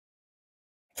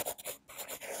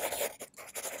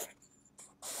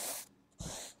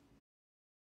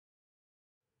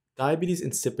Diabetes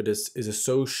insipidus is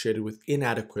associated with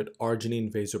inadequate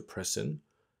arginine vasopressin,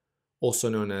 also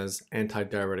known as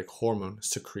antidiuretic hormone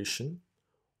secretion,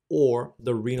 or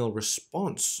the renal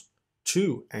response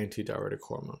to antidiuretic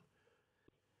hormone.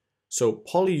 So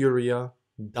polyuria,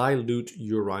 dilute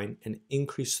urine, and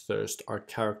increased thirst are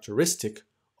characteristic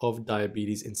of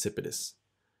diabetes insipidus.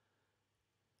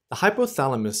 The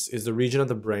hypothalamus is the region of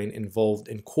the brain involved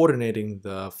in coordinating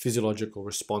the physiological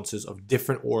responses of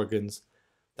different organs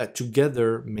that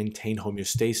together maintain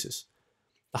homeostasis.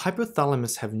 The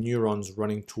hypothalamus have neurons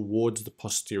running towards the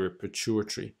posterior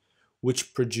pituitary,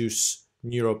 which produce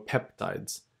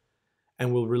neuropeptides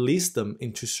and will release them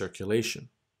into circulation.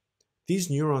 These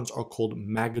neurons are called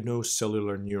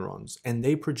magnocellular neurons, and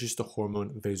they produce the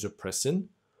hormone vasopressin,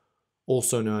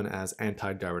 also known as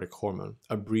antidiuretic hormone,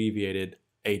 abbreviated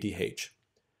ADH.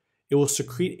 It will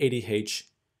secrete ADH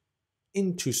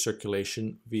into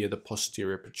circulation via the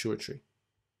posterior pituitary.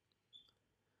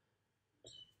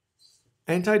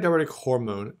 Antidiuretic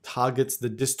hormone targets the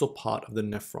distal part of the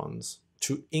nephrons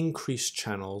to increase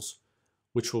channels,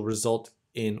 which will result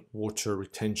in water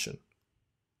retention.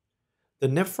 The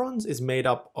nephrons is made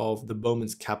up of the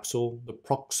Bowman's capsule, the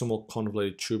proximal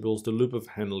convoluted tubules, the loop of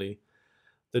Henle,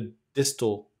 the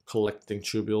distal collecting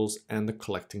tubules, and the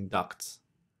collecting ducts.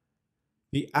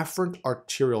 The afferent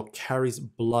arteriole carries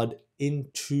blood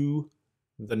into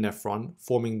the nephron,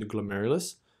 forming the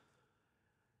glomerulus.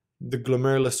 The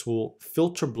glomerulus will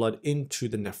filter blood into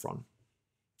the nephron.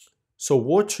 So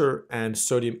water and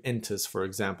sodium enters, for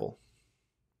example.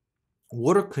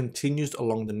 Water continues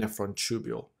along the nephron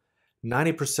tubule.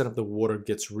 90% of the water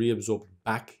gets reabsorbed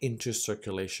back into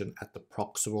circulation at the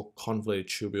proximal convoluted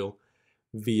tubule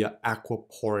via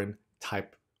aquaporin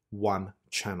type 1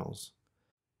 channels.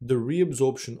 The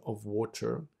reabsorption of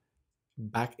water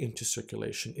back into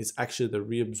circulation is actually the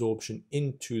reabsorption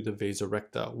into the vasa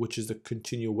recta, which is the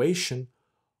continuation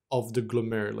of the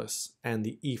glomerulus and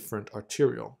the efferent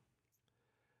arteriole.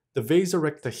 The vasa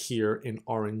recta here in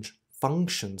orange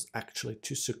functions actually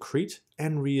to secrete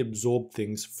and reabsorb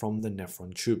things from the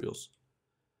nephron tubules.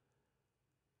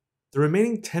 The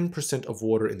remaining 10% of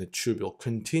water in the tubule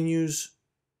continues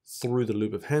through the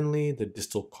loop of Henle, the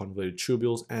distal convoluted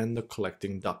tubules, and the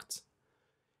collecting ducts.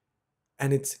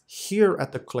 And it's here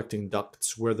at the collecting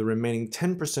ducts where the remaining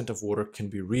 10% of water can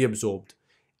be reabsorbed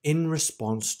in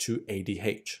response to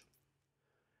ADH.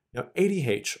 Now,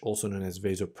 ADH, also known as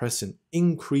vasopressin,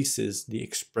 increases the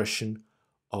expression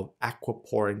of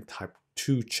aquaporin type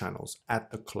 2 channels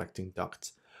at the collecting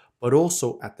ducts, but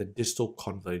also at the distal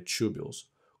convoluted tubules,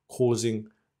 causing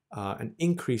an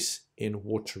increase in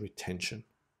water retention.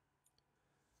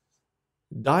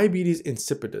 Diabetes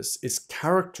insipidus is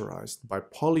characterized by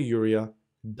polyuria,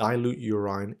 dilute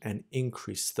urine, and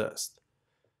increased thirst.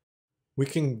 We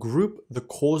can group the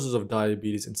causes of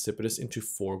diabetes insipidus into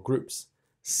 4 groups: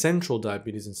 central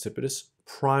diabetes insipidus,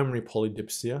 primary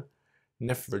polydipsia,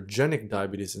 nephrogenic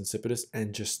diabetes insipidus,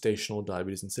 and gestational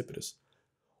diabetes insipidus.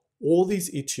 All these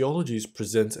etiologies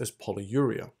present as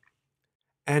polyuria.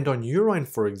 And on urine,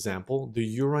 for example, the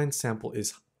urine sample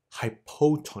is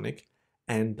hypotonic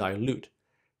and dilute,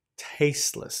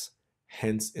 tasteless,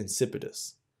 hence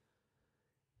insipidus.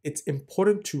 It's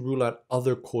important to rule out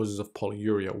other causes of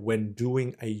polyuria when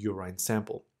doing a urine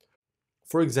sample.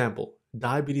 For example,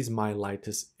 diabetes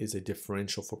mellitus is a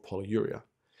differential for polyuria.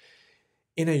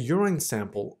 In a urine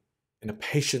sample, in a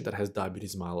patient that has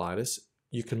diabetes mellitus,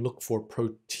 you can look for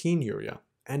proteinuria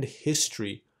and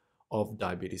history of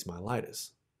diabetes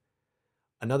mellitus.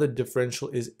 Another differential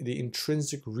is the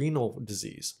intrinsic renal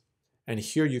disease, and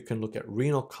here you can look at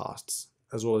renal casts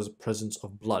as well as the presence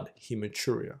of blood,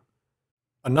 hematuria.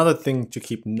 Another thing to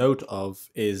keep note of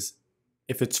is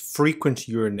if it's frequent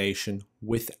urination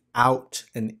without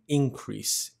an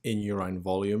increase in urine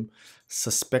volume,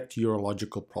 suspect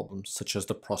urological problems such as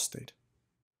the prostate.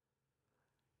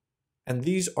 And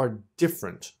these are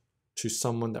different to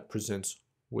someone that presents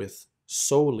with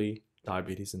solely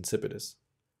diabetes insipidus.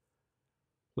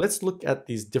 Let's look at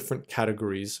these different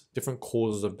categories, different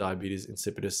causes of diabetes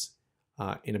insipidus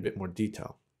in a bit more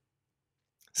detail.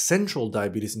 Central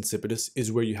diabetes insipidus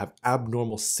is where you have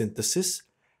abnormal synthesis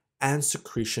and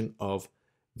secretion of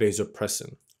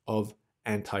vasopressin, of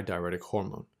antidiuretic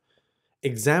hormone.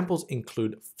 Examples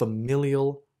include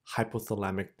familial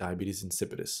hypothalamic diabetes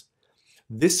insipidus.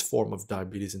 This form of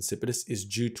diabetes insipidus is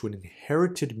due to an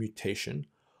inherited mutation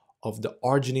of the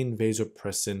arginine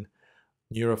vasopressin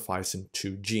neurophysin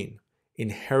 2 gene,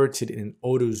 inherited in an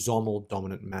autosomal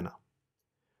dominant manner.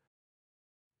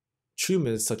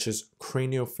 Tumors such as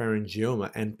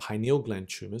craniopharyngioma and pineal gland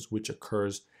tumors, which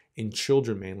occurs in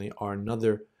children mainly, are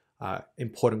another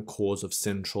important cause of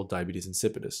central diabetes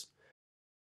insipidus.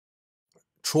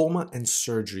 Trauma and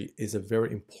surgery is a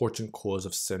very important cause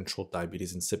of central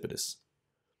diabetes insipidus.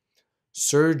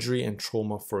 Surgery and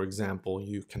trauma, for example,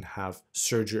 you can have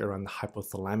surgery around the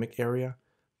hypothalamic area,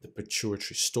 the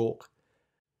pituitary stalk.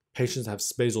 Patients that have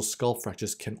basal skull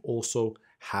fractures can also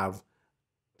have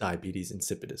diabetes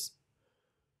insipidus.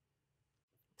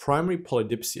 Primary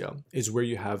polydipsia is where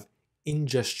you have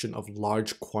ingestion of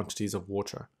large quantities of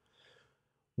water.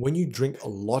 When you drink a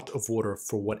lot of water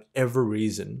for whatever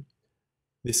reason,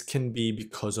 this can be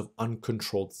because of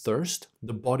uncontrolled thirst.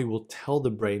 The body will tell the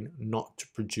brain not to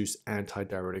produce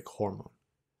antidiuretic hormone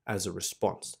as a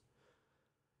response.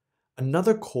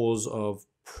 Another cause of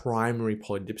primary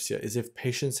polydipsia is if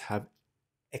patients have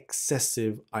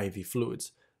excessive IV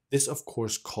fluids. This, of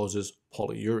course, causes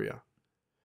polyuria.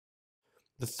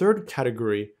 The third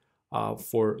category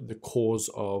for the cause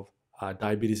of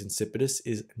diabetes insipidus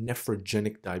is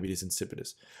nephrogenic diabetes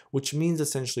insipidus, which means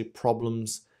essentially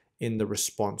problems in the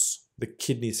response the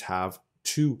kidneys have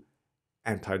to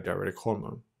antidiuretic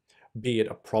hormone, be it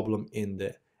a problem in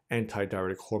the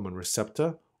antidiuretic hormone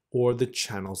receptor or the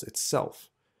channels itself.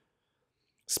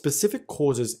 Specific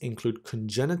causes include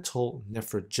congenital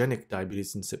nephrogenic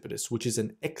diabetes insipidus, which is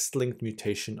an X-linked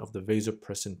mutation of the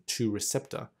vasopressin 2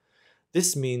 receptor.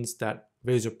 This means that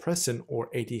vasopressin, or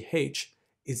ADH,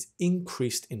 is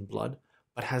increased in blood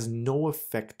but has no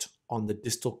effect on the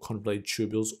distal convoluted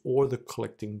tubules or the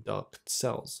collecting duct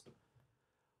cells.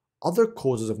 Other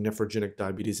causes of nephrogenic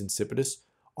diabetes insipidus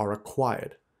are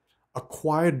acquired.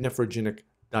 Acquired nephrogenic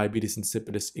diabetes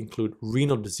insipidus include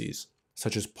renal disease,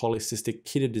 such as polycystic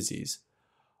kidney disease.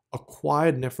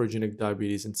 Acquired nephrogenic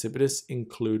diabetes insipidus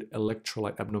include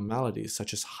electrolyte abnormalities,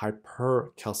 such as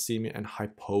hypercalcemia and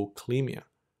hypokalemia.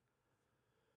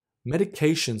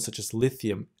 Medications such as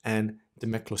lithium and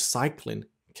demeclocycline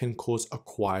can cause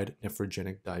acquired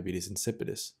nephrogenic diabetes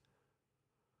insipidus,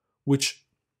 which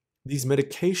these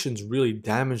medications really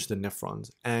damage the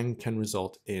nephrons and can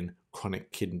result in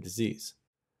chronic kidney disease.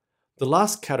 The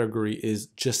last category is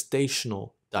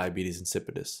gestational diabetes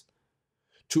insipidus.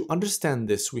 To understand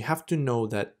this, we have to know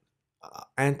that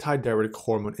antidiuretic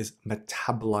hormone is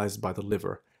metabolized by the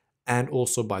liver and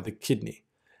also by the kidney,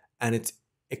 and it's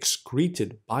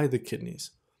excreted by the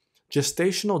kidneys.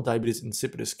 Gestational diabetes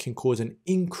insipidus can cause an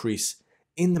increase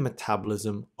in the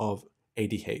metabolism of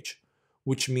ADH,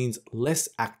 which means less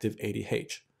active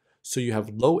ADH. So you have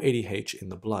low ADH in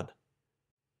the blood.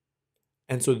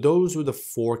 And so those were the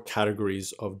 4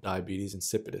 categories of diabetes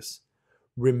insipidus.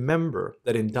 Remember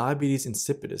that in diabetes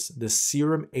insipidus, the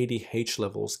serum ADH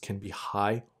levels can be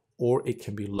high or it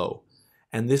can be low,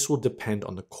 and this will depend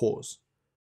on the cause.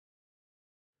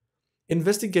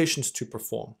 Investigations to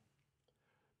perform.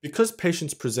 Because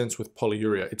patients present with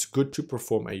polyuria, it's good to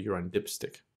perform a urine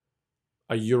dipstick,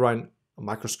 a urine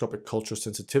microscopic culture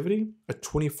sensitivity, a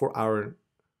 24-hour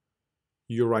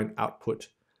urine output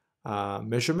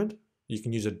measurement. You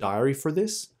can use a diary for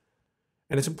this.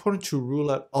 And it's important to rule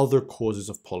out other causes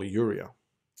of polyuria,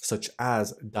 such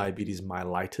as diabetes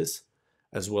mellitus,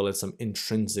 as well as some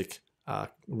intrinsic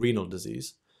renal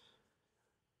disease.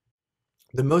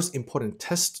 The most important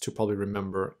test to probably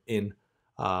remember in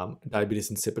diabetes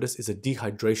insipidus is a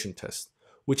dehydration test,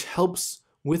 which helps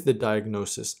with the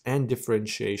diagnosis and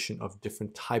differentiation of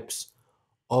different types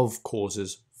of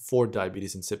causes for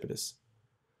diabetes insipidus.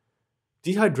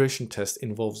 Dehydration test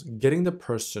involves getting the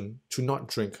person to not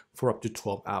drink for up to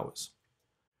 12 hours.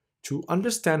 To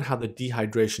understand how the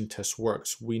dehydration test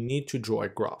works, we need to draw a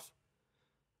graph.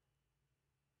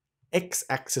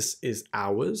 X-axis is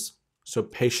hours, so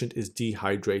patient is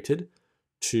dehydrated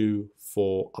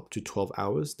for up to 12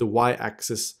 hours. The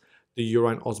y-axis, the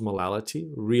urine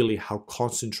osmolality, really how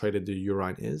concentrated the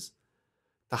urine is.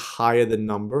 The higher the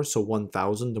number, so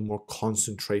 1,000, the more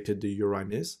concentrated the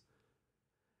urine is.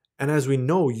 And as we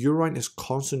know, urine is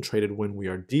concentrated when we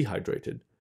are dehydrated.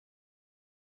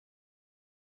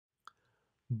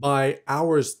 By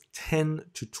hours 10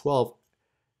 to 12,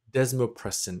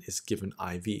 desmopressin is given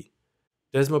IV.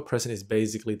 Desmopressin is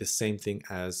basically the same thing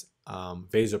as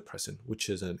vasopressin, which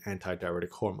is an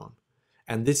antidiuretic hormone.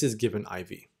 And this is given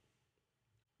IV.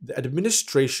 The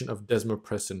administration of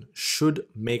desmopressin should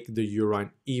make the urine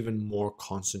even more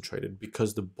concentrated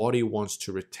because the body wants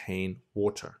to retain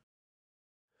water.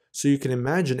 So you can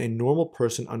imagine a normal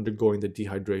person undergoing the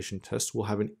dehydration test will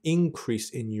have an increase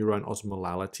in urine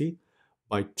osmolality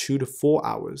by 2 to 4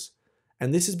 hours.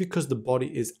 And this is because the body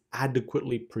is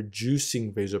adequately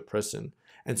producing vasopressin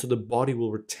and so the body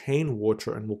will retain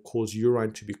water and will cause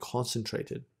urine to be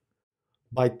concentrated.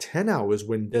 By 10 hours,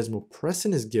 when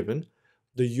desmopressin is given,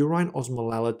 the urine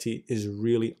osmolality is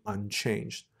really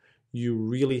unchanged. You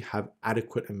really have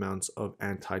adequate amounts of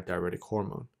antidiuretic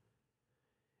hormone.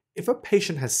 If a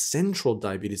patient has central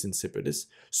diabetes insipidus,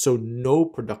 so no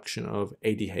production of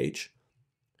ADH,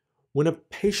 when a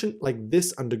patient like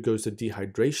this undergoes a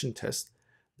dehydration test,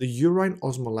 the urine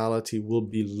osmolality will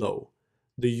be low.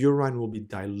 The urine will be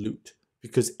dilute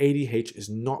because ADH is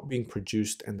not being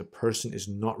produced and the person is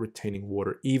not retaining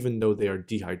water even though they are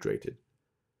dehydrated.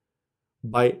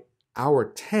 By hour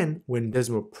 10, when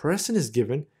desmopressin is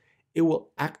given, it will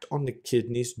act on the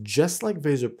kidneys just like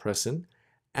vasopressin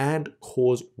and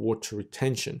cause water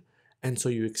retention. And so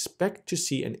you expect to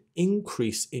see an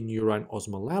increase in urine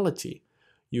osmolality.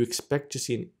 You expect to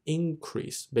see an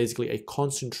increase, basically a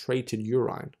concentrated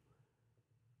urine.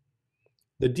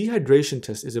 The dehydration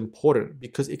test is important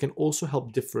because it can also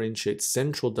help differentiate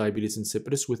central diabetes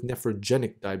insipidus with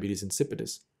nephrogenic diabetes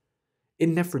insipidus.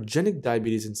 In nephrogenic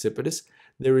diabetes insipidus,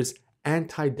 there is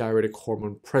antidiuretic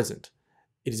hormone present.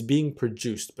 It is being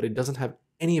produced, but it doesn't have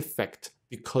any effect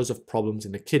because of problems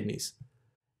in the kidneys.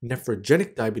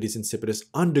 Nephrogenic diabetes insipidus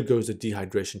undergoes a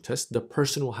dehydration test. The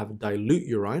person will have dilute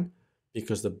urine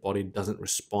because the body doesn't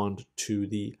respond to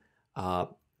the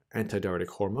antidiuretic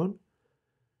hormone.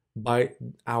 By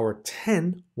hour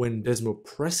 10, when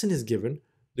desmopressin is given,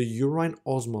 the urine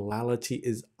osmolality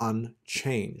is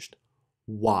unchanged.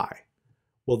 Why?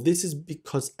 Well, this is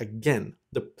because, again,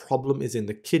 the problem is in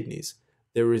the kidneys.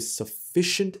 There is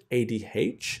sufficient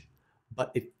ADH,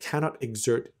 but it cannot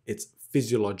exert its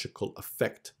physiological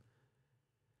effect.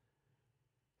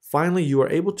 Finally, you are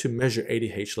able to measure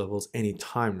ADH levels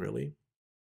anytime, really.